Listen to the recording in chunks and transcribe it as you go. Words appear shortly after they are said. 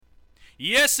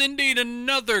Yes, indeed,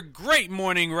 another great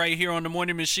morning right here on the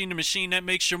Morning Machine, the machine that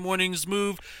makes your mornings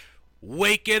move.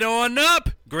 Wake it on up!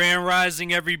 Grand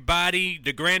Rising, everybody.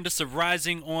 The grandest of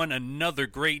rising on another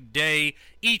great day.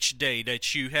 Each day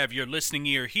that you have your listening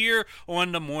ear here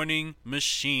on the Morning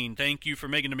Machine. Thank you for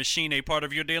making the machine a part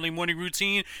of your daily morning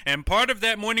routine. And part of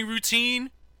that morning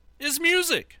routine is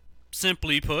music,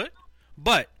 simply put.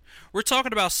 But we're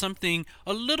talking about something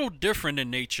a little different in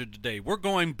nature today. We're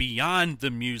going beyond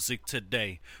the music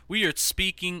today. We are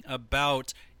speaking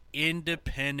about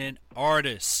independent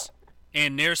artists.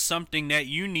 And there's something that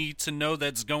you need to know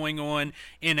that's going on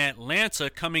in Atlanta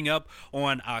coming up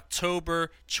on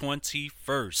October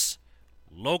 21st.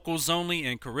 Locals Only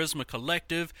and Karisma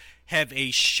Collective have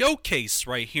a showcase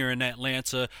right here in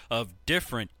Atlanta of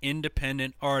different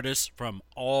independent artists from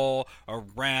all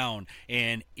around,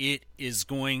 and it is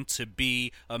going to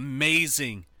be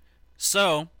amazing.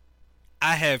 So,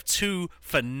 I have two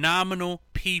phenomenal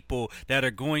people that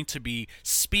are going to be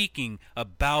speaking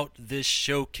about this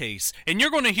showcase. And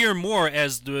you're going to hear more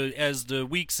as the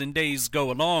weeks and days go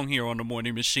along here on the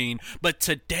Morning Machine. But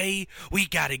today, we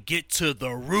got to get to the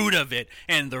root of it.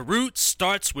 And the root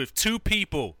starts with two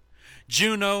people,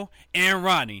 Juno and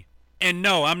Ronnie. And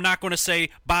no, I'm not going to say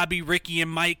Bobby, Ricky, and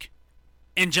Mike.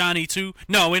 And Johnny too.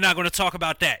 No, we're not going to talk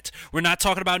about that. We're not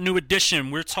talking about New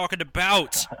Edition. We're talking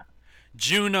about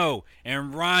Juno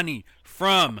and Ronnie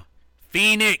from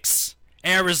Phoenix,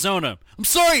 Arizona. I'm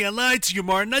sorry I lied to you,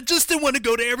 Martin. I just didn't want to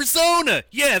go to Arizona.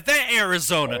 Yeah, that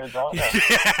Arizona.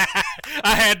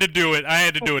 I had to do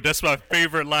it. That's my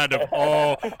favorite line of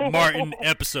all Martin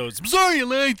episodes. I'm sorry I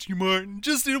lied to you, Martin.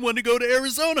 Just didn't want to go to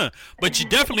Arizona. But you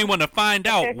definitely want to find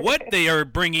out what they are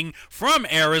bringing from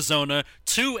Arizona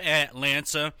to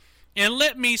Atlanta. And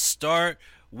let me start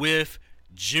with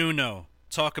Juno.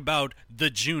 Talk about the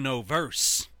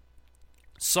JunoVerse.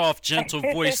 Soft, gentle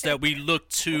voice that we look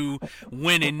to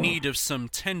when in need of some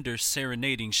tender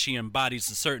serenading. She embodies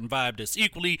a certain vibe that's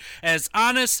equally as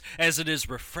honest as it is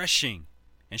refreshing.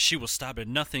 And she will stop at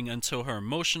nothing until her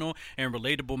emotional and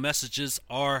relatable messages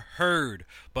are heard.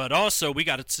 But also,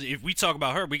 if we talk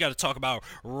about her, we got to talk about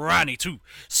Ronnie too.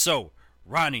 So,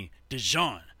 Ronnie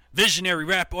Dijon, visionary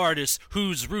rap artist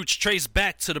whose roots trace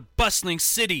back to the bustling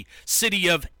city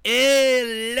of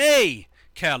LA,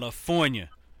 California,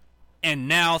 and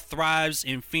now thrives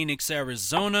in Phoenix,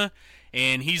 Arizona.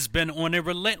 And he's been on a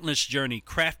relentless journey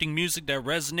crafting music that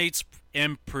resonates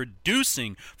and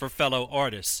producing for fellow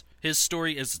artists. His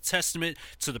story is a testament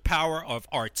to the power of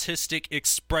artistic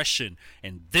expression.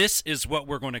 And this is what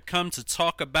we're going to come to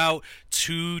talk about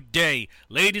today.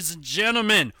 Ladies and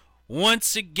gentlemen,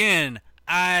 once again,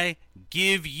 I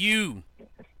give you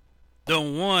the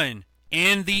one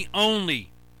and the only.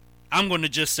 I'm going to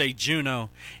just say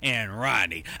Juno and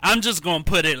Ronnie. I'm just going to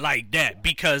put it like that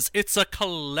because it's a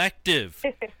collective.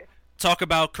 Talk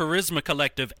about Karisma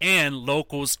Collective and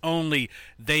Locals Only.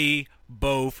 They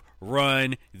both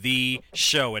run the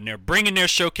show, and they're bringing their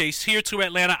showcase here to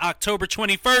Atlanta October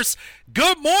 21st.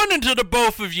 Good morning to the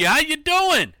both of you. How you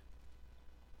doing?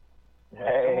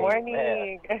 Hey, good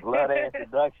morning. Love the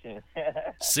introduction.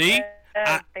 See?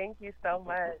 Thank you so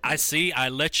much. I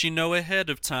let you know ahead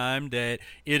of time that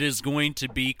it is going to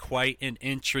be quite an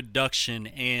introduction,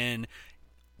 and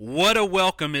what a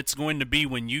welcome it's going to be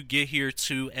when you get here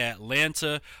to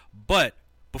Atlanta. But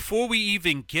before we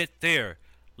even get there,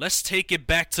 let's take it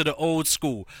back to the old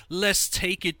school. Let's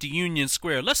take it to Union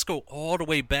Square. Let's go all the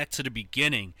way back to the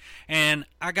beginning. And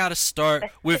I got to start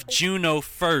with Juno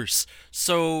first.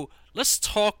 So let's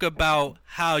talk about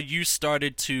how you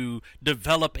started to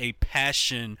develop a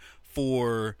passion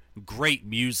for great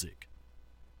music.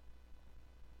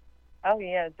 Oh,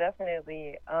 yeah,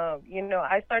 definitely.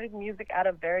 I started music at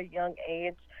a very young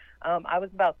age. I was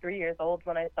about 3 years old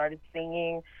when I started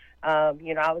singing. I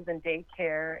was in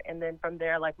daycare, and then from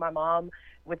there, like, my mom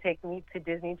would take me to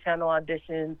Disney Channel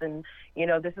auditions, and,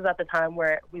 this is at the time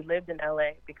where we lived in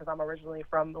LA because I'm originally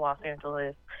from Los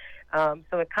Angeles.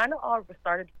 So it kind of all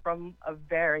started from a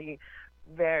very,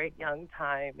 very young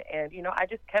time. And, I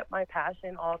just kept my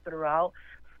passion all throughout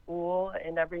school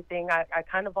and everything. I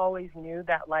kind of always knew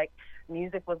that, like,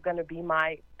 music was going to be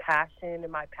my passion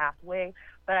and my pathway,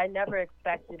 but I never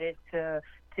expected it to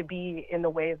be in the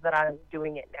ways that I'm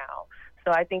doing it now.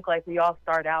 So I think, like, we all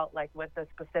start out, like, with a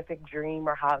specific dream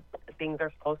or how things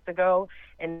are supposed to go,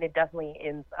 and it definitely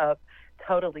ends up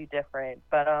totally different.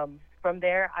 But from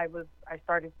there, I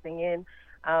started singing.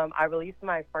 I released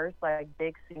my first, like,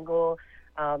 big single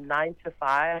 9 to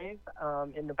 5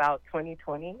 in about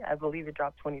 2020. I believe it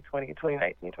dropped 2020,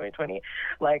 2019, 2020.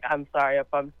 Like, I'm sorry if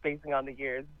I'm spacing on the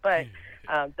years, but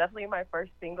definitely my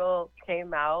first single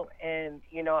came out. And,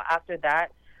 after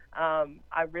that,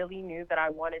 I really knew that I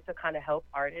wanted to kind of help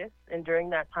artists. And during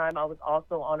that time, I was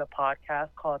also on a podcast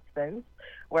called Sense,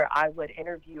 where I would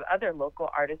interview other local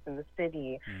artists in the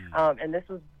city. And this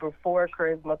was before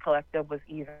Karisma Collective was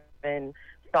even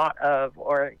thought of,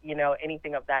 or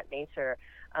anything of that nature.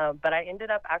 But I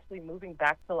ended up actually moving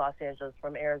back to Los Angeles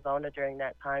from Arizona during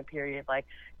that time period, like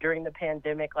during the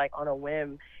pandemic, like on a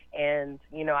whim. And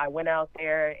I went out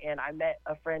there and I met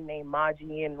a friend named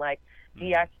Maji, and like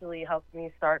he actually helped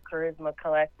me start Karisma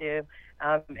Collective,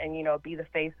 and be the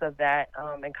face of that,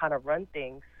 and kind of run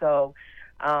things. So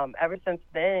ever since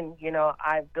then,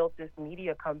 I've built this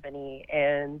media company,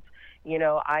 and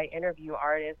I interview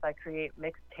artists, I create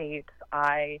mixtapes,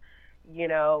 I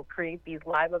create these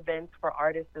live events for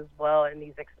artists as well, and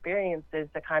these experiences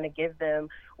to kind of give them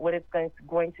what it's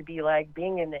going to be like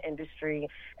being in the industry.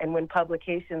 And when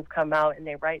publications come out and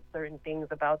they write certain things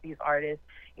about these artists,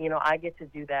 I get to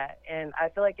do that. And I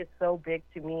feel like it's so big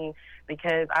to me,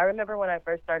 because I remember when I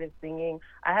first started singing,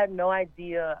 I had no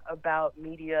idea about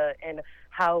media and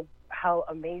how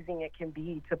amazing it can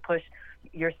be to push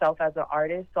yourself as an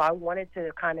artist. So I wanted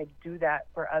to kind of do that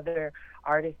for other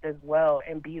artists as well,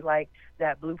 and be like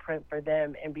that blueprint for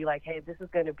them, and be like, hey, this is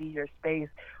going to be your space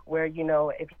where,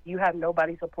 if you have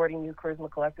nobody supporting you,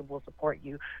 Karisma Collective will support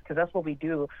you, because that's what we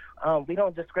do. We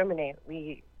don't discriminate.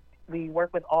 We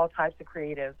work with all types of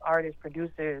creatives, artists,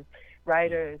 producers,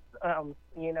 writers,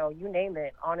 you name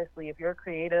it. Honestly, if you're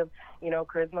creative,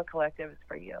 Karisma Collective is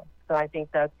for you. So I think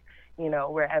that's,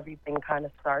 where everything kind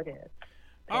of started.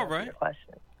 All right.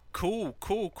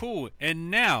 Cool. And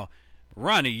now,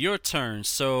 Ronnie, your turn.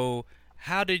 So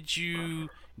how did you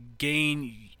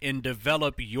gain and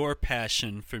develop your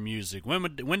passion for music?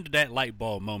 When did that light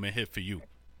bulb moment hit for you?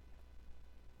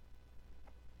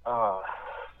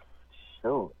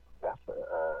 Shoot. That's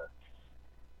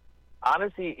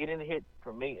honestly, it didn't hit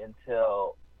for me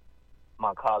until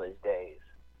my college days.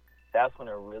 That's when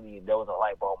there was a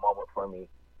light bulb moment for me.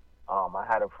 I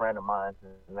had a friend of mine,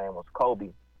 his name was Kobe.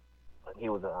 He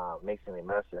was a mixing and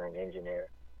mastering engineer.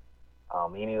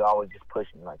 He was always just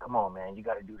pushing me, like, come on, man, you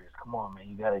got to do this. Come on, man,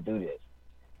 you got to do this.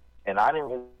 And I didn't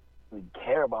really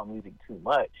care about music too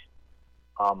much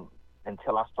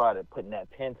until I started putting that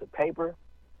pen to paper.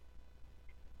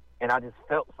 And I just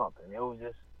felt something. It was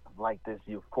just like this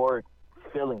euphoric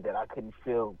feeling that I couldn't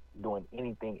feel doing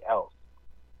anything else.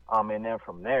 And then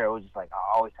from there, it was just like,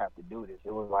 I always have to do this.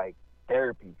 It was like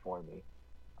therapy for me.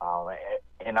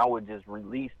 And I would just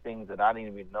release things that I didn't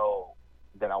even know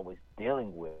that I was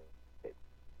dealing with.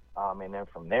 And then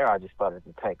from there, I just started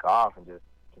to take off and just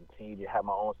continue to have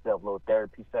my own little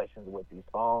therapy sessions with these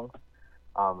songs.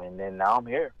 And then now I'm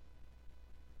here.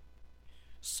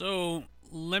 So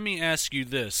let me ask you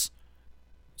this.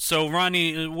 So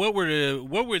Ronnie, what were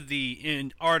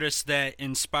the artists that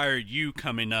inspired you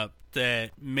coming up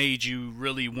that made you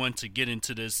really want to get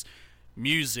into this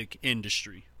music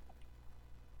industry?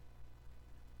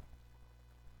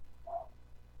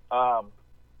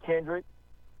 Kendrick,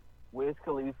 Wiz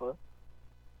Khalifa,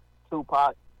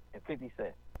 Tupac, and 50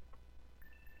 Cent.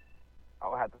 I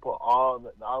would have to put all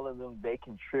of them. They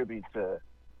contribute to,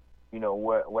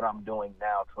 what I'm doing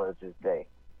now towards this day.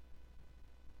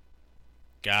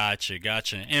 Gotcha.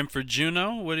 And for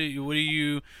Juno,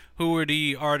 who were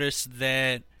the artists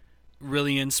that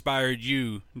really inspired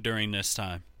you during this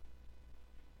time?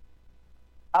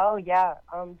 Oh, yeah.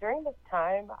 During this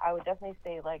time, I would definitely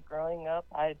say, like, growing up,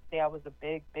 I'd say I was a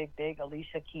big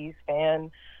Alicia Keys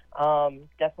fan.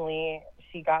 Definitely,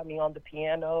 she got me on the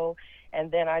piano.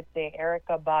 And then I'd say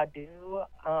Erykah Badu,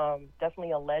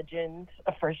 definitely a legend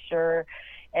for sure.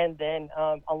 And then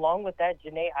along with that,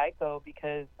 Jhené Aiko,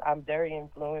 because I'm very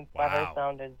influenced by her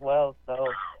sound as well. So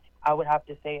I would have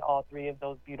to say all three of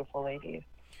those beautiful ladies.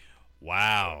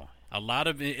 Wow. A lot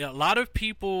of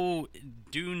people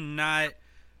do not,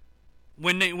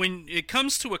 when it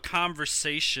comes to a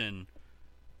conversation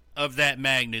of that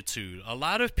magnitude, a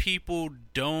lot of people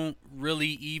don't really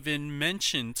even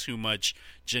mention too much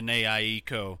Jhené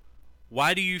Aiko.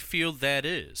 Why do you feel that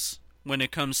is when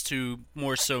it comes to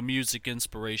more so music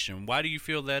inspiration? Why do you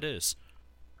feel that is?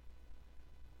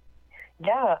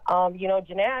 Yeah,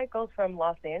 Jhené Aiko's from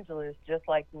Los Angeles, just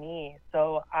like me.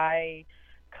 So I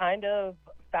kind of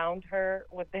found her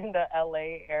within the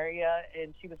LA area,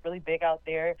 and she was really big out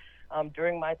there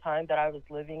during my time that I was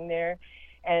living there.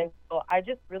 And so I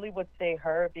just really would say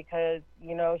her because,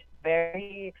 she's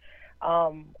very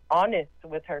honest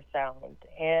with her sound,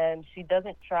 and she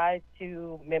doesn't try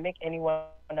to mimic anyone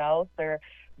else or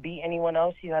be anyone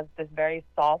else. She has this very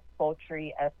soft,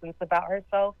 sultry essence about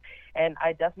herself, and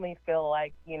I definitely feel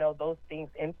like, you know, those things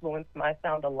influence my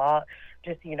sound a lot.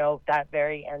 Just, you know, that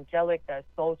very angelic, that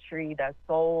sultry, that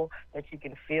soul that you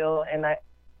can feel, and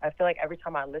I feel like every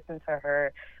time I listen to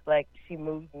her, like, she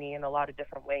moves me in a lot of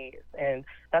different ways. And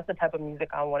that's the type of music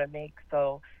I want to make.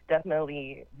 So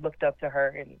definitely looked up to her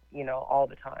and, you know, all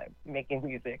the time, making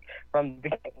music from the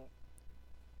beginning.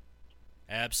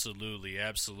 Absolutely,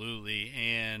 absolutely.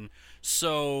 And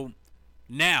so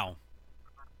now,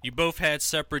 you both had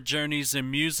separate journeys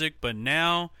in music, but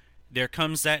now there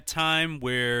comes that time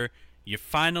where you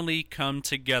finally come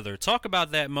together. Talk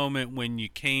about that moment when you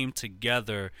came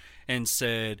together and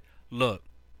said, look,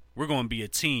 we're going to be a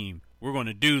team. We're going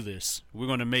to do this. We're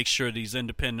going to make sure these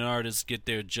independent artists get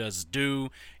their just due,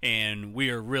 and we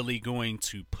are really going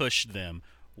to push them.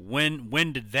 When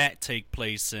did that take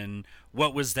place, and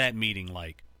what was that meeting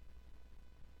like?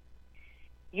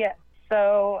 Yeah,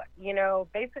 so, you know,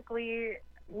 basically,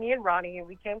 me and Ronnie,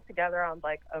 we came together on,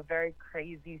 like, a very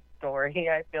crazy story,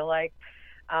 I feel like.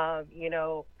 You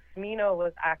know, Smino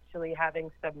was actually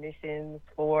having submissions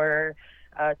for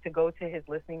to go to his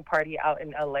listening party out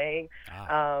in LA.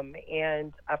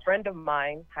 And a friend of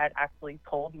mine had actually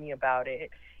told me about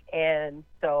it. And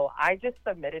so I just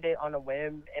submitted it on a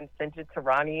whim and sent it to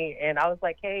Ronnie. And I was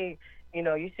like, hey, you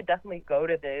know, you should definitely go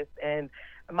to this. And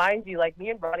mind you, like, me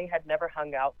and Ronnie had never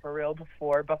hung out for real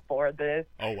before this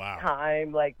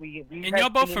time. Like, we and y'all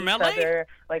both from LA? Other,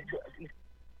 like,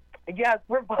 yes,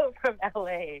 we're both from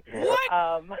LA.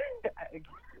 What?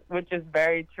 Which is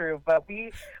very true. But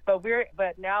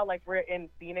now, like, we're in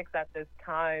Phoenix at this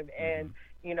time, and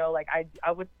you know, like,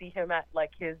 I would see him at,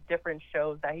 like, his different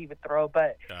shows that he would throw,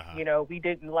 but you know, we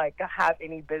didn't, like, have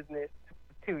any business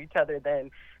to each other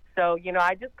then. So, you know,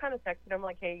 I just kind of texted him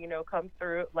like, hey, you know, come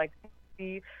through, like,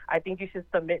 see, I think you should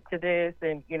submit to this,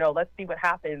 and, you know, let's see what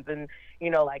happens. And, you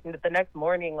know, like, the next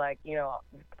morning, like, you know,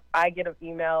 I get an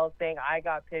email saying I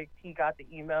got picked. He got the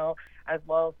email as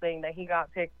well saying that he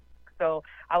got picked. So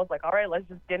I was like, all right, let's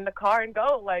just get in the car and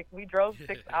go. Like, we drove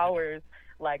 6 hours,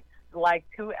 like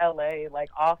to LA, like,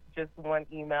 off just one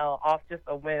email, off just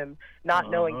a whim, not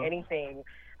knowing anything.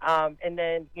 And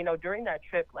then, you know, during that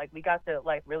trip, like, we got to,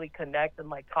 like, really connect and,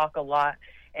 like, talk a lot.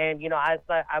 And, you know, I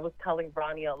was telling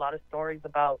Ronnie a lot of stories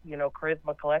about, you know,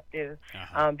 Karisma Collective,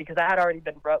 because I had already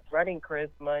been running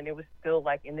Karisma, and it was still,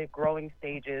 like, in the growing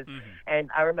stages. And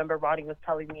I remember Ronnie was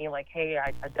telling me, like, hey,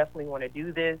 I definitely want to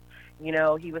do this. You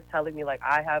know, he was telling me, like,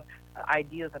 I have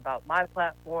ideas about my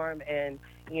platform. And,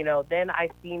 you know, then I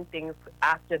seen things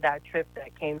after that trip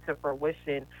that came to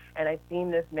fruition. And I seen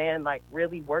this man, like,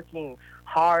 really working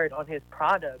hard on his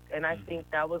product. And I think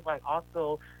that was, like,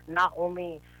 also not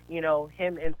only, you know,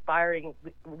 him inspiring,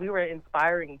 we were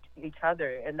inspiring each other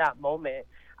in that moment,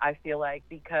 I feel like,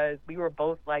 because we were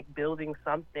both, like, building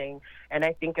something. And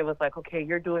I think it was like, okay,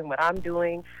 you're doing what I'm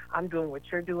doing what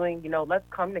you're doing, you know, let's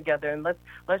come together and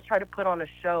let's try to put on a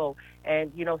show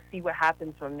and, you know, see what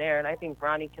happens from there. And I think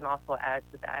Ronnie can also add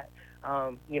to that,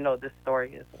 you know, this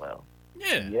story as well.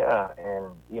 Yeah,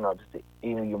 and, you know, just to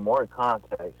even give more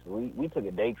context, we took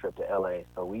a day trip to LA.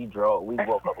 So we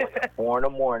woke up like at 4 in the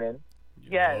morning.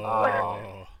 Yes.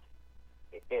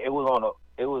 It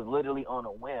was literally on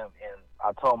a whim, and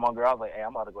I told my girl, I was like, hey,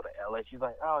 I'm about to go to LA. She's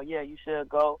like, oh yeah, you should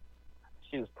go.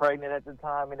 She was pregnant at the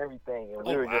time and everything, and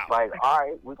we were just like, all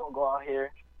right, we're gonna go out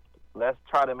here. Let's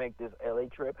try to make this LA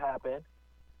trip happen.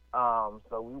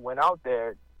 So we went out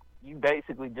there. You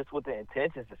basically just with the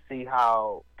intentions to see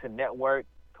how to network,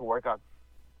 to work out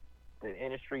the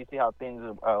industry, see how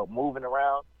things are moving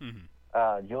around.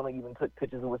 Juno even took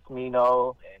pictures with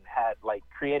Smino and had, like,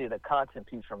 created a content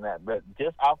piece from that. But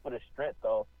just off of the strength,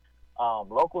 though,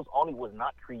 Locals Only was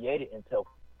not created until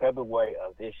February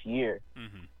of this year.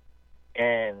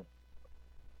 And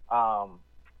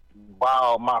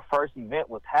while my first event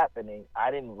was happening,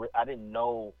 I didn't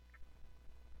know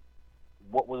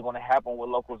what was going to happen with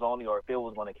Locals Only or if it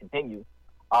was going to continue.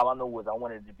 All I knew was I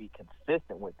wanted to be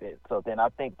consistent with it. So then I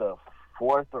think the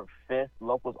 4th or 5th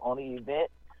Locals Only event,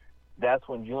 that's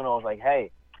when Juno was like,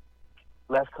 hey,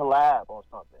 let's collab on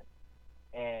something.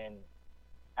 And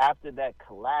after that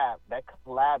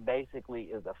collab basically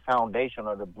is the foundation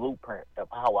or the blueprint of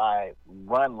how I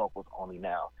run Locals Only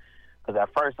now. Because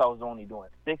at first I was only doing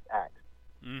 6 acts.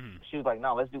 She was like,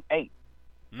 no, let's do 8.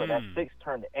 So that 6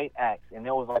 turned to 8 acts. And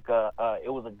it was like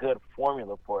it was a good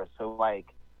formula for us. So, like,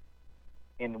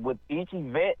 and with each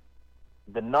event,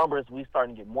 the numbers, we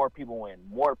starting to get more people in.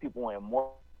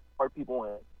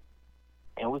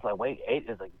 And we was like, wait, 8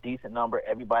 is a decent number.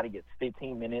 Everybody gets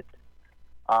 15 minutes.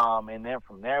 And then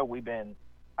from there,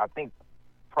 I think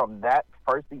from that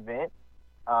first event,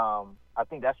 I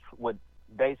think that's what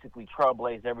basically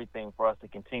trailblazed everything for us to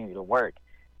continue to work.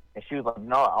 And she was like,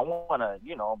 no, I want to,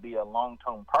 be a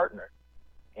long-term partner.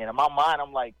 And in my mind,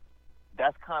 I'm like,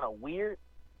 that's kind of weird,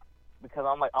 because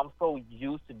I'm like, I'm so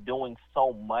used to doing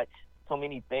so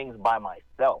many things by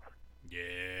myself.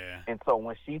 Yeah. And so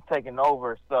when she's taking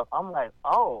over stuff, I'm like,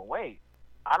 oh, wait,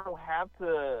 I don't have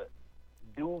to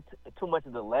do too much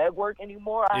of the legwork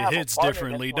anymore. It hits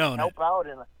differently, don't it? Help out,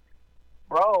 and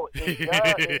bro, it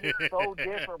does. It's so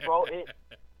different, bro.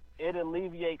 It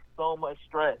alleviates so much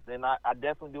stress, and I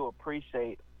definitely do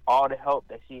appreciate all the help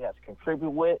that she has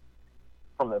contributed with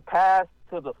from the past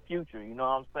to the future. You know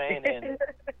what I'm saying? And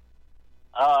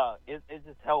it's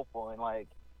just helpful. And like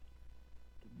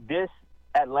this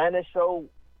Atlanta show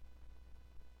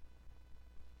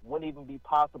wouldn't even be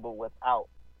possible without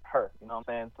her. You know what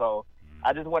I'm saying? So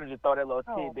I just wanted to throw that little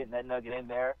tidbit and that nugget in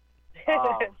there.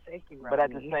 Thank you, Ronnie. But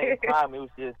at the same time, it was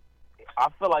just, I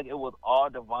feel like it was all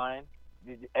divine.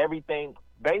 Everything,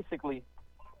 basically,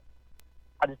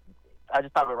 I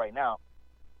just thought of it right now.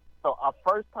 So our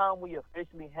first time we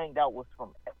officially hanged out was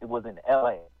in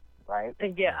LA, right?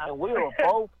 Yeah. And we were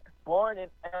both born in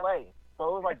LA. So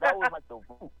it was like, that was like the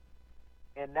root.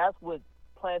 And that's what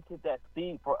planted that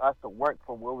seed for us to work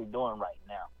for what we're doing right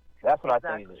now. That's what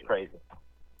I think is crazy.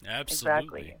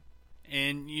 Absolutely. Exactly.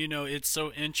 And, it's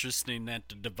so interesting that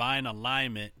the divine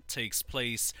alignment takes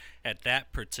place at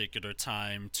that particular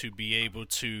time to be able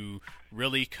to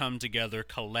really come together,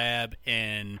 collab,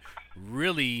 and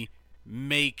really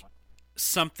make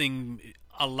something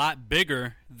a lot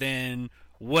bigger than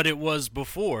what it was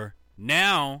before.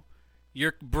 Now,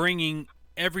 you're bringing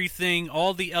everything,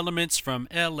 all the elements from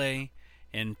LA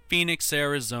and Phoenix,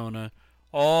 Arizona,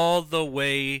 all the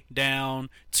way down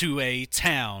to a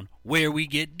town where we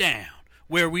get down,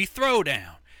 where we throw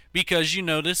down. Because,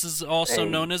 this is also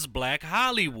known as Black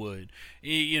Hollywood.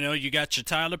 You got your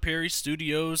Tyler Perry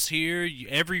Studios here.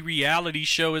 Every reality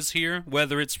show is here,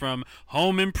 whether it's from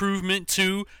Home Improvement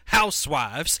to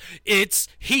Housewives. It's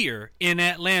here in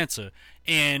Atlanta.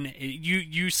 And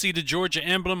you see the Georgia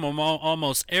emblem on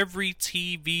almost every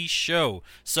TV show.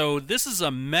 So this is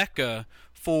a mecca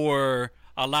for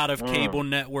a lot of cable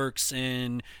networks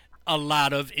and a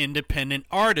lot of independent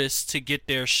artists to get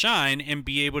their shine and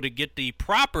be able to get the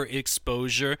proper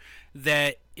exposure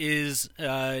that is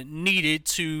needed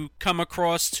to come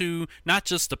across to not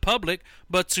just the public,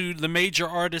 but to the major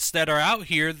artists that are out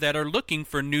here that are looking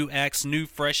for new acts, new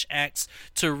fresh acts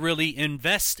to really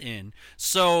invest in.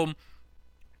 So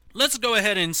let's go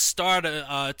ahead and start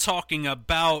talking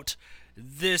about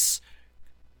this.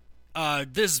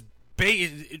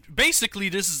 Basically,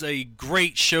 this is a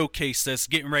great showcase that's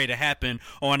getting ready to happen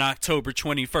on October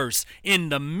 21st in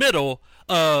the middle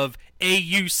of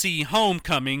AUC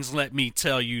homecomings, let me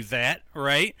tell you that,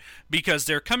 right? Because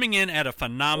they're coming in at a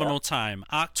phenomenal time.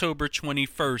 October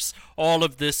 21st, all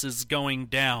of this is going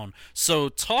down. So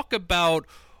talk about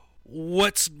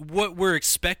what we're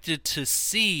expected to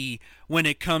see when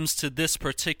it comes to this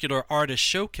particular artist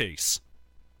showcase.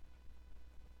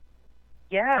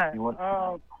 Yeah,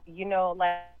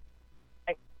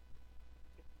 like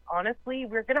honestly,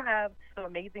 we're gonna have some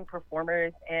amazing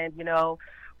performers, and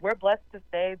we're blessed to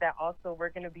say that also we're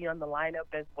gonna be on the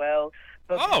lineup as well.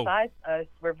 So besides us,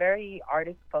 we're very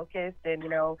artist focused, and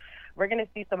we're gonna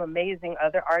see some amazing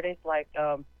other artists like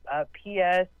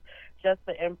PS, Just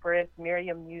the Empress,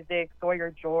 Miriam Music,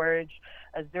 Sawyer George,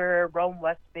 Azure, Rome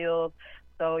Westfield.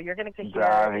 So you're going to hear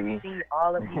and see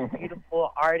all of these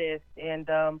beautiful artists. And,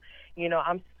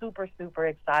 I'm super, super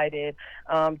excited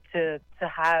to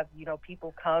have,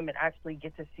 people come and actually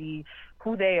get to see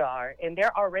who they are. And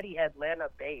they're already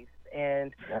Atlanta-based.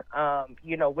 And,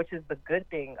 which is the good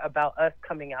thing about us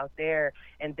coming out there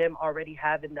and them already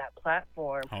having that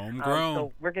platform. Homegrown.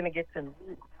 So we're going to get to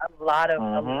meet a lot of,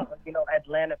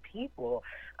 Atlanta people.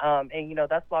 And,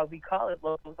 that's why we call it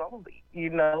locals only,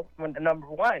 when the number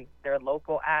one, they're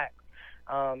local acts.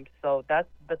 So that's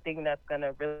the thing that's going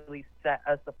to really set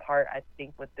us apart, I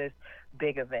think, with this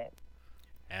big event.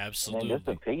 Absolutely. And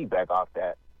just to piggyback off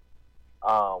that,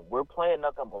 we're playing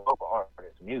nothing but local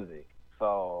artists' music.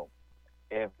 So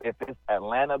if it's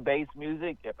Atlanta-based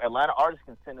music, if Atlanta artists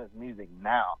can send us music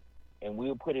now, and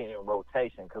we'll put it in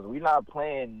rotation, because we're not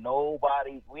playing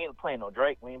nobody. We ain't playing no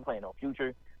Drake. We ain't playing no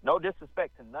Future. No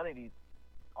disrespect to none of these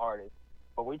artists,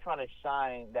 but we're trying to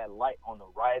shine that light on the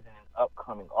rising and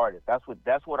upcoming artists.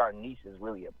 That's what our niche is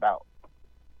really about.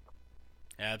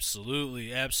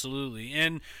 Absolutely, absolutely.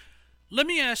 And Let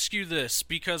me ask you this,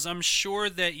 because I'm sure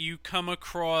that you come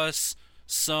across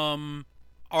some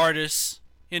artists,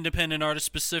 independent artists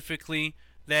specifically,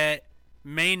 that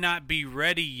may not be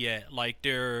ready yet. Like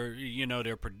their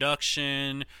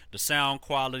production, the sound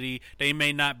quality, they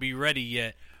may not be ready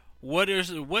yet.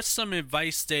 What's some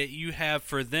advice that you have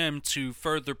for them to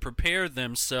further prepare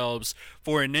themselves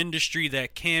for an industry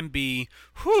that can be,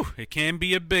 it can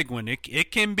be a big one.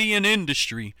 It can be an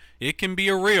industry. It can be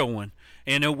a real one.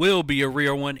 And it will be a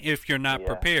real one if you're not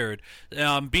prepared.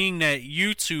 Being that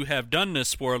you two have done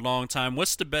this for a long time,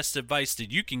 what's the best advice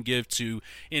that you can give to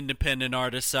independent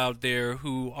artists out there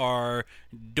who are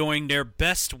doing their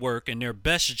best work and their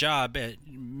best job at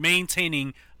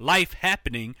maintaining life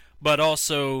happening, but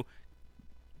also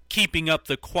keeping up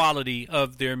the quality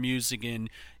of their music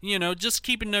and, just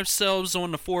keeping themselves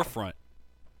on the forefront?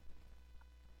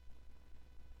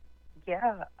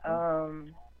 Yeah.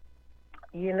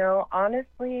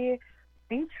 Honestly,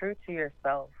 be true to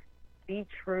yourself. Be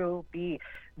true. Be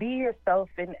yourself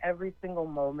in every single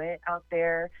moment out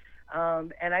there.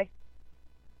 And I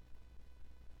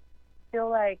feel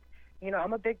like,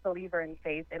 I'm a big believer in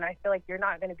faith, and I feel like you're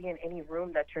not going to be in any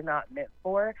room that you're not meant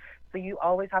for. So you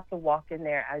always have to walk in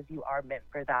there as you are meant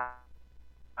for that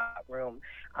room.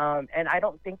 And I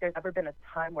don't think there's ever been a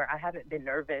time where I haven't been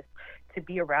nervous to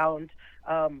be around,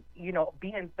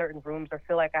 be in certain rooms or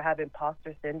feel like I have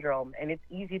imposter syndrome. And it's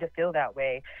easy to feel that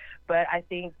way. But I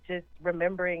think just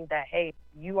remembering that, hey,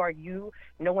 you are you.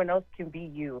 No one else can be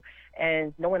you.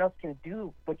 And no one else can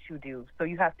do what you do. So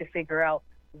you have to figure out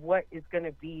what is going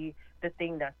to be the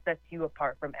thing that sets you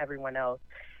apart from everyone else.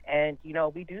 And,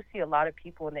 we do see a lot of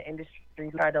people in the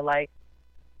industry try to,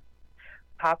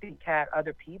 copycat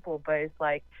other people, but it's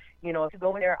like, if you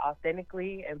go in there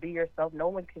authentically and be yourself, no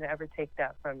one can ever take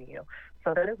that from you.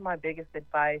 So that is my biggest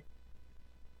advice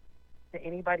to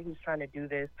anybody who's trying to do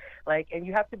this. And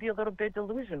you have to be a little bit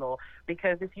delusional,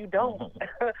 because if you don't,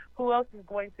 who else is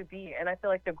going to be? And I feel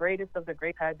like the greatest of the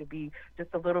greats had to be just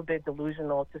a little bit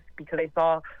delusional, just because they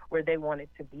saw where they wanted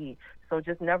to be. So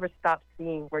just never stop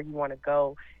seeing where you want to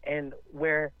go and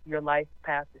where your life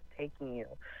path is taking you.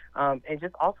 And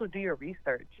just also do your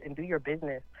research and do your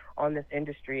business on this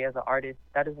industry as an artist.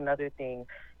 That is another thing.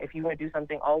 If you want to do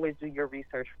something, always do your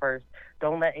research first.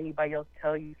 Don't let anybody else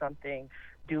tell you something.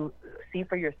 See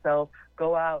for yourself.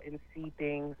 Go out and see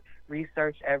things.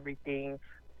 Research everything.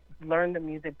 Learn the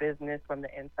music business from the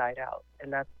inside out.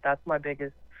 And that's my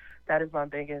biggest. That is my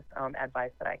biggest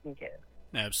advice that I can give.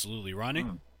 Absolutely, Ronnie.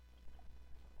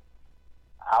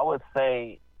 I would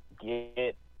say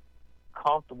get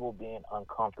comfortable being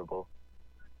uncomfortable.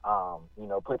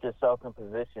 Put yourself in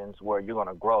positions where you're going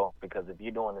to grow, because if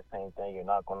you're doing the same thing, you're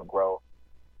not going to grow.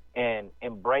 And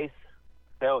embrace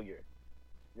failure.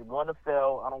 You're going to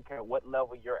fail. I don't care what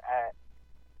level you're at.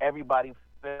 Everybody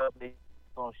fails. They're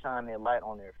going to shine their light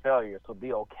on their failure. So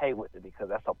be okay with it, because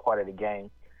that's a part of the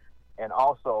game. And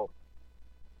also,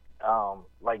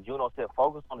 like Juno said,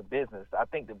 focus on the business. I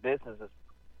think the business is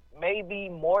maybe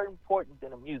more important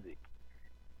than the music.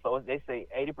 So they say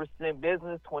 80%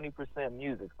 business, 20%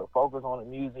 music. So focus on the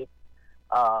music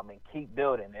and keep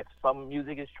building. If some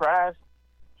music is trash,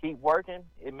 keep working.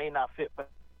 It may not fit for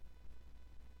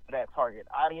that target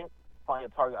audience. Find your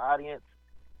target audience,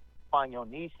 find your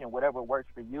niche, and whatever works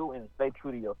for you, and stay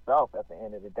true to yourself at the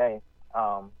end of the day.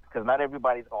 Because not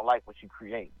everybody's going to like what you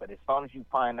create. But as soon as you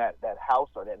find that house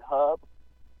or that hub,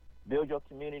 build your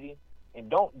community, and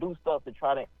don't do stuff to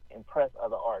try to impress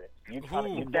other artists. You're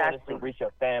doing this to reach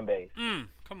your fan base.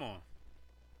 Come on.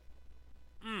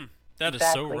 That is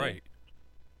so right.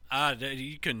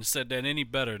 You couldn't have said that any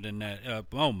better than that.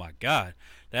 Oh my God,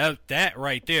 that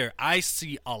right there. I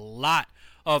see a lot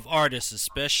of artists,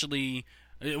 especially.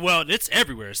 Well, it's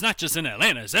everywhere. It's not just in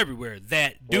Atlanta. It's everywhere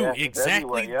that do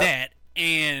exactly that,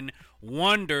 and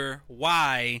wonder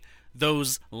why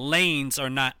those lanes are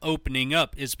not opening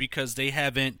up. Is because they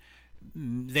haven't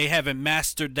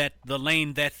mastered the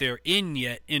lane that they're in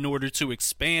yet, in order to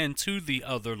expand to the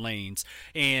other lanes.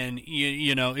 And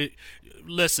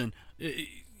listen.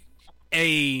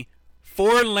 A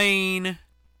 4-lane,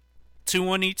 2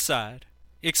 on each side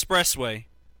expressway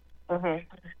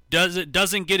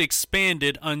doesn't get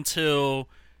expanded until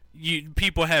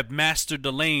people have mastered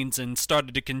the lanes and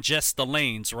started to congest the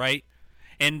lanes, right?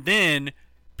 And then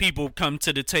people come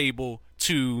to the table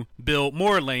to build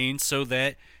more lanes so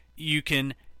that you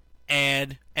can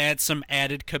add some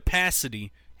added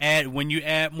capacity. When you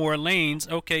add more lanes,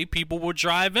 okay, people will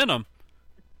drive in them.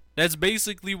 That's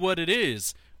basically what it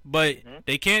is. But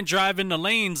they can't drive in the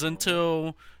lanes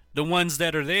until the ones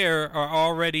that are there are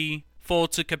already full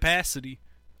to capacity,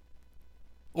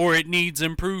 or it needs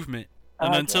improvement.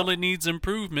 And until it needs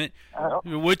improvement,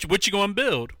 what you gonna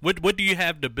build? What do you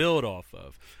have to build off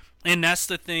of? And that's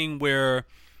the thing where,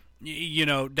 you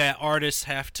know, that artists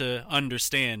have to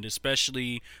understand,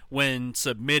 especially when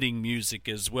submitting music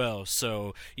as well.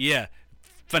 So yeah,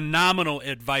 phenomenal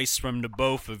advice from the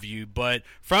both of you. But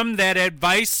from that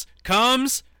advice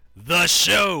comes the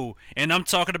show, and I'm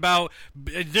talking about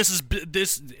this.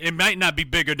 It might not be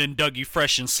bigger than Dougie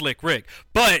Fresh and Slick Rick,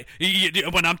 but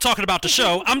when I'm talking about the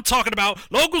show, I'm talking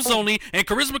about Locals Only and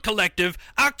Karisma Collective.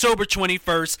 October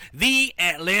 21st, the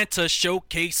Atlanta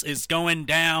Showcase is going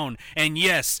down, and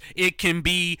yes, it can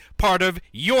be part of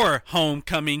your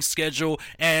homecoming schedule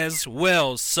as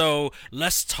well. So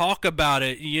let's talk about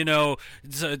it. The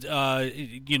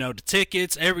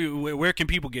tickets. Where can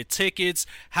people get tickets?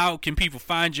 How can people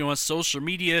find you on social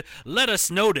media? Let us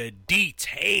know the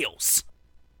details.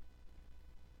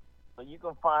 So you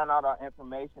can find out our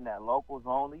information at Locals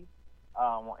Only.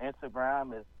 On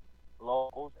Instagram is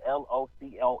Locals,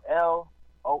 LOCOLONLE.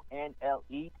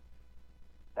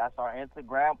 That's our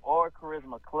Instagram. Or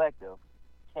Karisma Collective,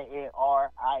 KARISMA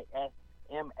COLLECTIV.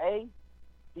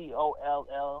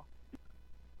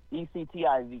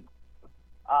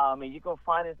 And you can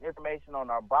find this information on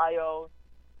our bios.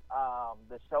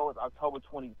 The show is October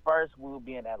 21st. We will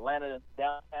be in Atlanta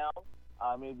downtown.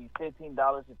 It'll be $15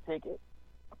 a ticket.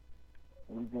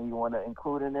 Anything you want to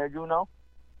include in there, Juno?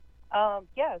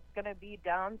 Yeah, it's going to be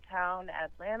downtown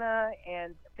Atlanta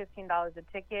and $15 a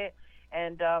ticket.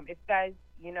 And if you guys,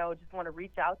 just want to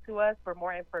reach out to us for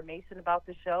more information about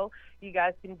the show, you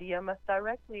guys can DM us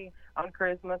directly on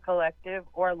Karisma Collective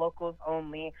or Locals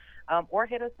Only, or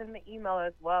hit us in the email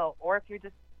as well. Or if you're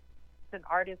just an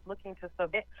artist looking to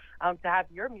submit to have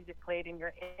your music played and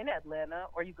you're in Atlanta,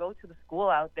 or you go to the school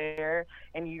out there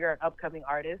and you're an upcoming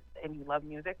artist and you love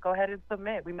music, go ahead and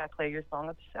submit. We might play your song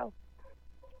at the show.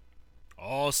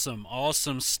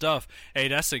 Awesome stuff. Hey,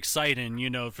 that's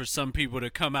exciting, for some people to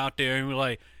come out there and be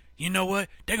like, you know what?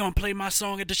 They're going to play my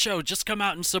song at the show. Just come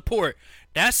out and support.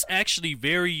 That's actually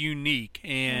very unique,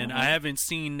 and I haven't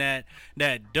seen that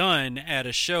done at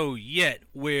a show yet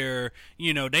where,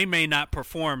 they may not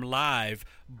perform live,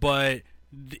 but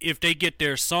if they get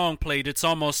their song played, it's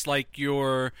almost like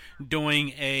you're doing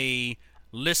a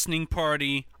listening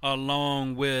party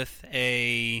along with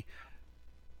a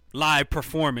live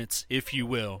performance, if you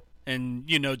will. And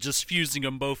just fusing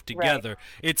them both together. Right.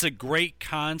 It's a great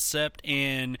concept,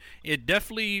 and it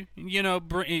definitely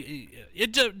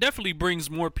definitely brings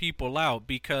more people out,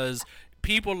 because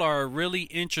people are really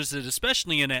interested,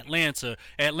 especially in Atlanta.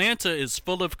 Atlanta is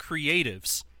full of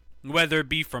creatives, whether it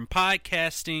be from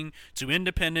podcasting to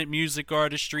independent music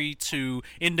artistry to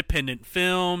independent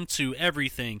film to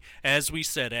everything. As we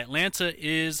said, Atlanta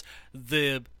is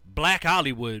the Black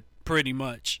Hollywood, pretty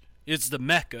much. It's the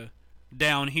Mecca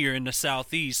down here in the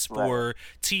Southeast for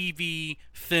TV,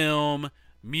 film,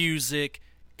 music,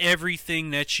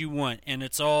 everything that you want. And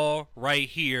it's all right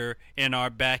here in our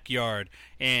backyard.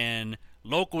 And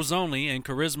Locals Only and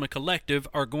Karisma Collective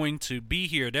are going to be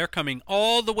here. They're coming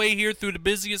all the way here through the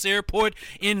busiest airport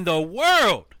in the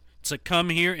world to come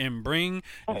here and bring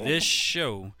this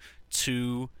show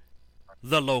to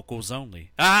the Locals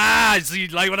Only. See,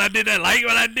 like what I did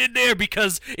there,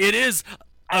 because it is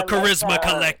a Karisma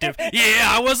Collective. Yeah,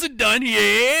 I wasn't done.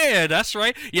 Yeah, that's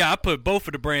right. Yeah, I put both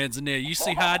of the brands in there. You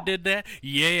see how I did that?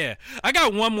 Yeah. I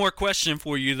got one more question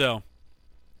for you, though.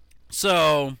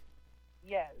 So,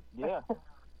 yes. Yeah.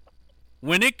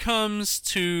 When it comes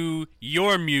to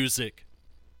your music,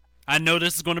 I know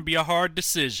this is going to be a hard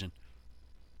decision,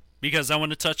 because I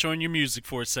want to touch on your music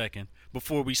for a second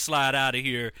before we slide out of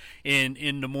here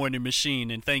in the Morning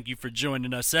Machine. And thank you for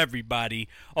joining us, everybody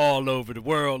all over the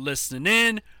world listening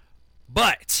in.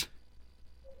 But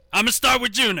I'm going to start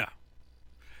with Juno.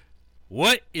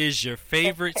 What is your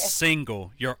favorite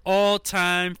single, your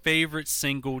all-time favorite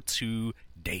single to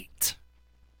date?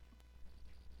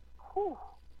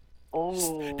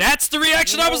 Ooh. That's the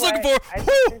reaction I was looking for.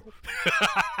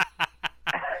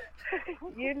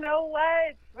 You know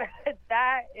what?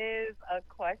 That is a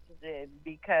question,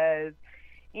 because,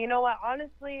 you know what?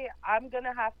 Honestly, I'm going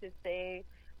to have to say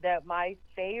that my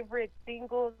favorite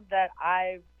singles that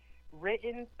I've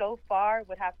written so far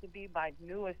would have to be my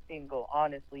newest single,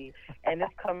 honestly. And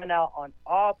it's coming out on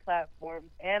all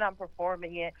platforms, and I'm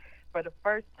performing it for the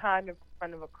first time in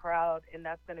front of a crowd, and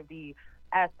that's going to be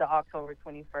at the October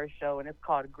 21st show, and it's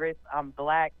called Grits, I'm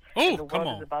Black. Oh, and the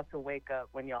world is about to wake up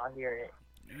when y'all hear it.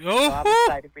 Oh, so I'm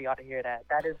excited for y'all to hear that.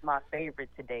 That is my favorite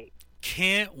to date.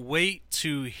 Can't wait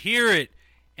to hear it.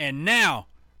 And now,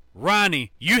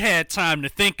 Ronnie, you had time to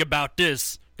think about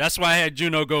this. That's why I had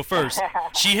Juno go first.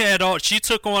 She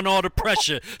took on all the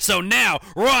pressure. So now,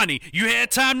 Ronnie, you had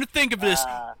time to think of this.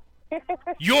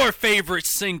 Your favorite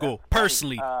single,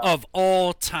 personally, of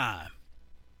all time.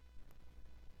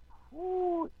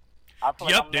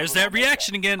 Yep, there's that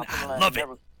reaction again. I love it.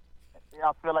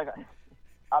 I feel like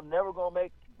I'm never gonna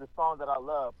make the song that I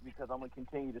love because I'm gonna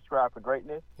continue to strive for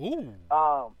greatness. Ooh.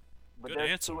 But good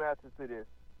there's answer. two answers to this.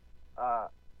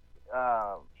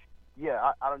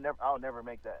 I'll never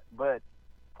make that. But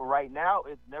for right now,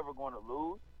 it's never going to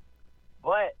lose.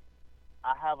 But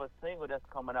I have a single that's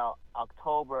coming out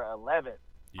October 11th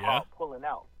called "Pulling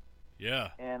Out." Yeah.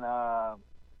 And that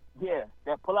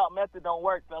pull-out method don't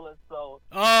work, fellas. So.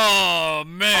 Oh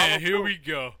man, here we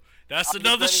go. That's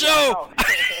another show.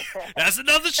 That's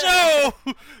another show.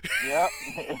 Yep.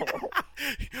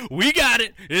 We got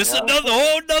it. It's another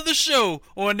whole nother show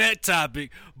on that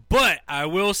topic. But I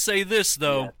will say this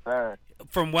though. Yes, sir.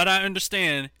 From what I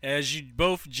understand, as you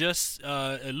both just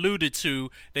alluded to,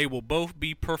 they will both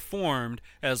be performed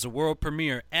as a world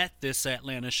premiere at this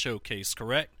Atlanta showcase,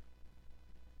 correct?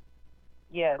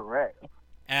 Yes. Correct.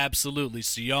 Absolutely.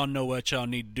 So y'all know what y'all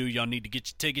need to do. Y'all need to get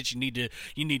your tickets. You need to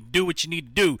do what you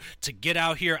need to do to get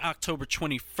out here October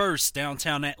 21st,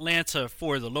 downtown Atlanta,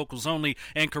 for the Locals Only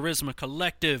and Karisma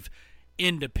Collective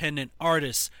Independent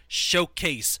Artists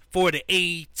Showcase for the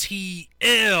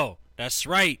ATL. That's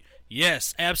right.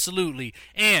 Yes, absolutely.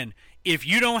 And if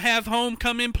you don't have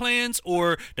homecoming plans,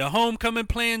 or the homecoming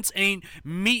plans ain't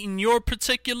meeting your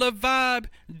particular vibe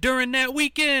during that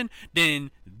weekend,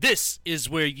 then this is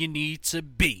where you need to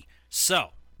be. So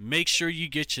make sure you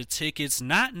get your tickets,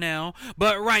 not now,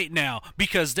 but right now,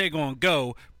 because they're going to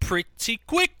go pretty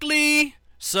quickly.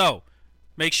 So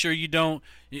make sure you don't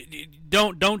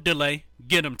delay.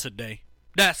 Get them today.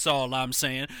 That's all I'm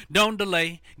saying. Don't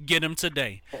delay. Get them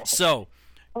today. So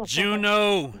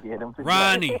Juno,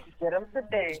 Ronnie. Get them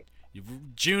today.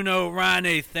 Juno,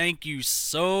 Ronnie, thank you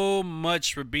so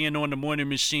much for being on the Morning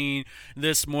Machine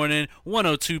this morning.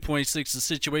 102.6 The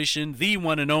Situation, the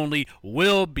one and only,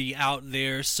 will be out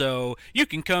there, so you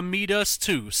can come meet us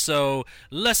too. So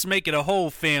let's make it a whole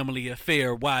family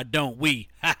affair, why don't we?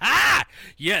 Ha ha!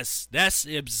 Yes, that's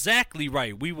exactly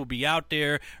right. We will be out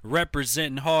there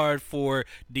representing hard for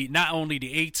not only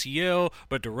the ATL,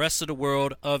 but the rest of the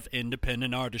world of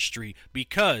independent artistry,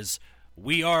 because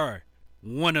we are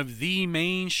one of the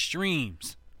main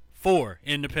streams for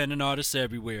independent artists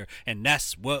everywhere, and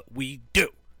that's what we do.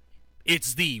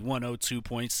 It's the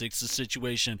 102.6 The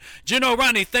Situation. Juno,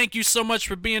 Ronnie, thank you so much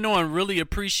for being on. Really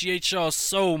appreciate y'all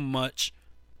so much.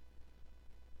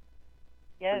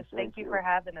 Yes, thank you for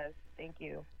having us. Thank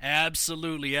you.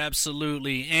 Absolutely,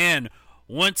 absolutely. And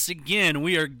once again,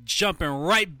 we are jumping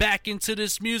right back into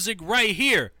this music right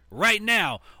here, right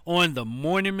now, on the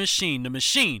Morning Machine, the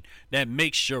machine that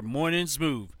makes your mornings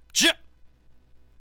move.